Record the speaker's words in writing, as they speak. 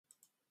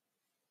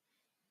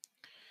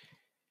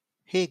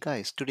Hey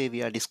guys, today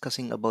we are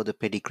discussing about the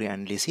pedigree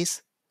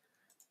analysis.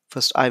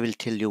 First, I will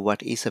tell you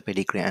what is a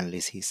pedigree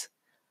analysis.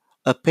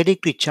 A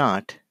pedigree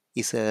chart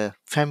is a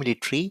family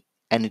tree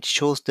and it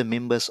shows the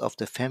members of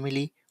the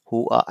family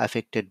who are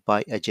affected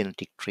by a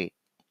genetic trait.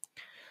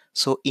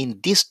 So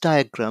in this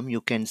diagram, you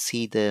can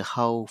see the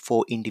how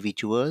four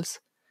individuals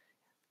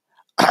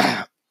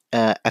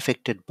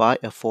affected by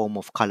a form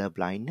of color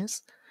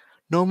blindness.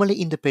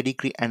 Normally in the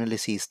pedigree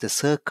analysis, the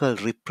circle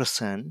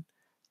represent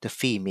the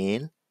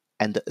female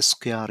and the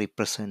square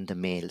represent the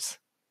males.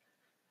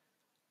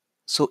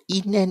 So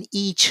in and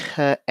each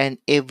and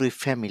every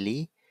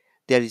family,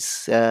 there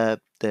is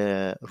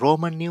the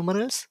Roman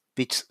numerals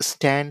which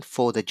stand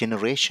for the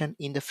generation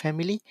in the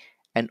family,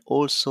 and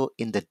also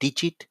in the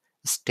digit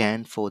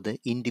stand for the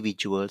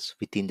individuals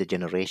within the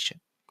generation.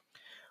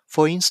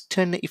 For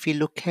instance, if you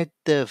look at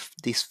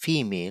this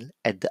female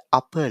at the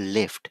upper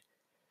left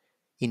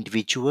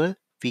individual,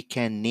 we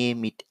can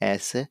name it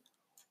as a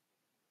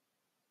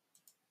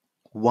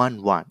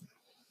 1-1.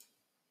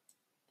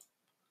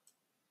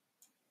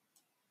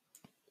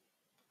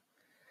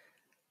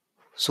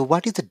 So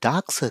what is the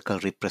dark circle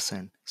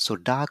represent? So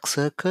dark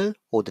circle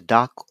or the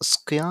dark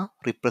square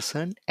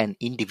represent an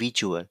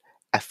individual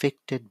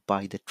affected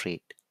by the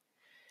trait.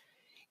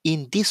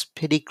 In this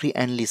pedigree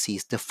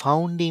analysis, the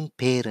founding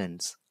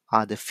parents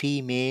are the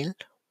female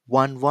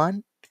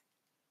 1-1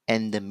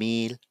 and the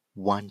male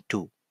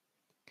 1-2.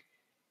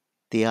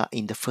 They are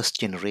in the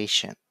first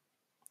generation.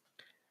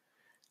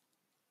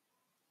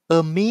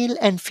 A male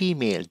and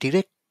female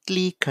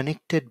directly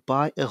connected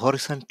by a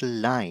horizontal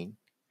line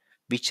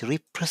which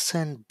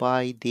represent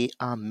by they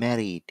are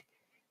married,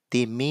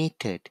 they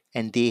mated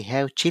and they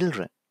have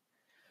children.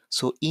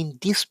 So in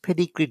this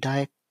pedigree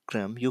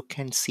diagram, you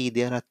can see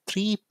there are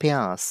three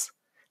pairs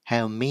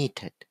have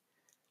mated.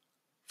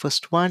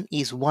 First one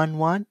is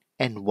 1-1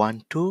 and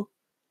 1-2.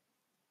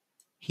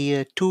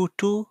 Here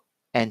 2-2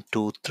 and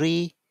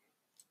 2-3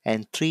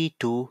 and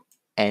 3-2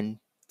 and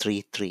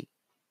 3-3.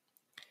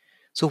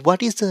 So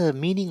what is the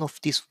meaning of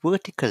this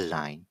vertical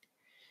line?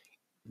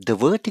 The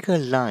vertical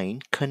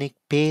line connect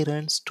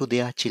parents to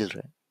their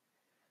children.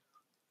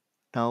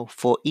 Now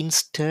for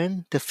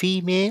instance, the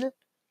female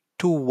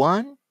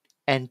 2-1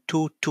 and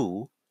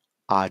 2-2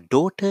 are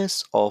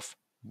daughters of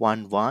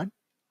 1-1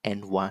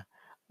 and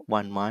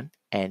 1-1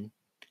 and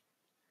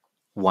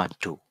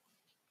 1-2.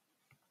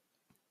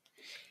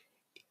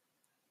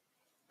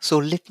 So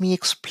let me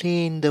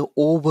explain the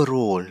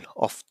overall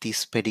of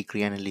this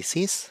pedigree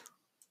analysis.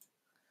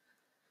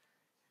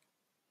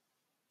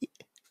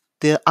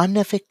 The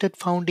unaffected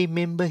founding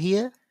member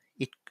here,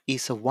 it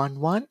is a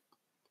 1-1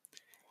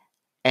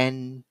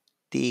 and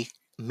they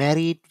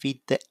married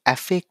with the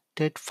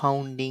affected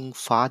founding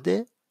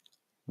father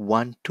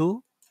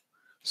 1-2.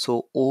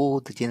 So all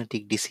the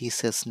genetic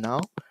diseases now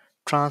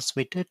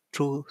transmitted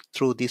through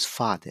this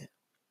father.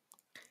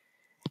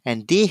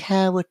 And they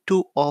have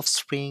two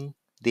offspring.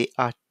 They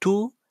are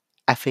two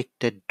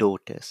affected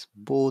daughters.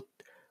 Both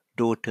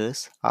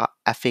daughters are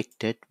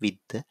affected with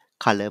the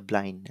color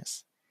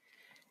blindness.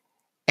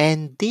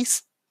 And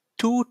this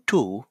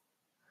 2-2,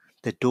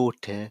 the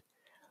daughter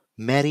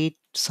married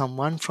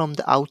someone from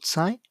the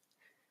outside.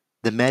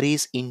 The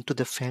marries into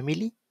the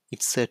family.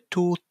 It's a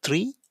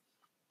 2-3.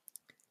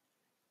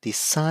 The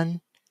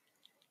son,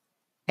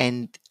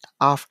 and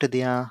after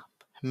their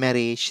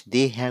marriage,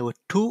 they have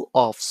two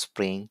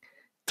offspring,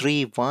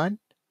 3-1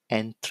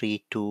 and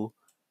 3-2,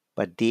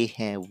 but they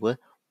have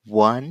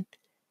one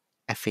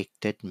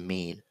affected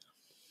male.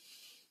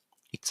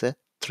 It's a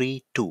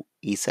 3-2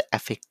 is an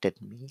affected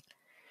male.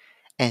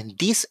 And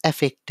this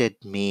affected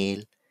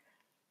male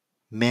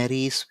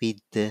marries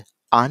with the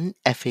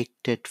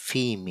unaffected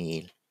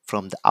female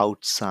from the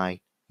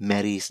outside,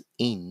 marries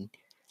in,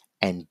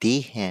 and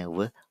they have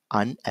an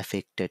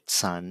unaffected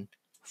son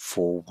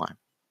 4-1.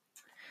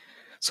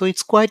 So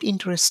it's quite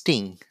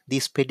interesting,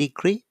 this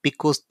pedigree,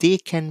 because they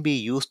can be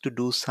used to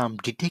do some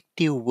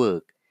detective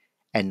work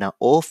and are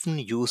often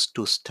used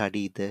to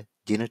study the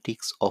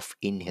genetics of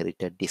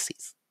inherited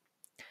disease.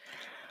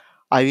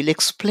 I will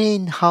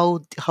explain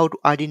how to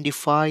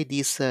identify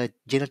these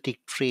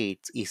genetic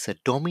traits. Is a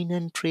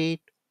dominant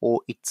trait,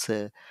 or it's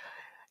a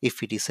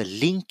if it is a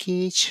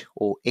linkage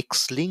or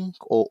X-link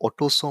or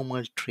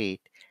autosomal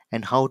trait,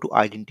 and how to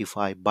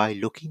identify by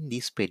looking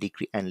this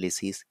pedigree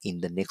analysis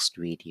in the next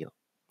video.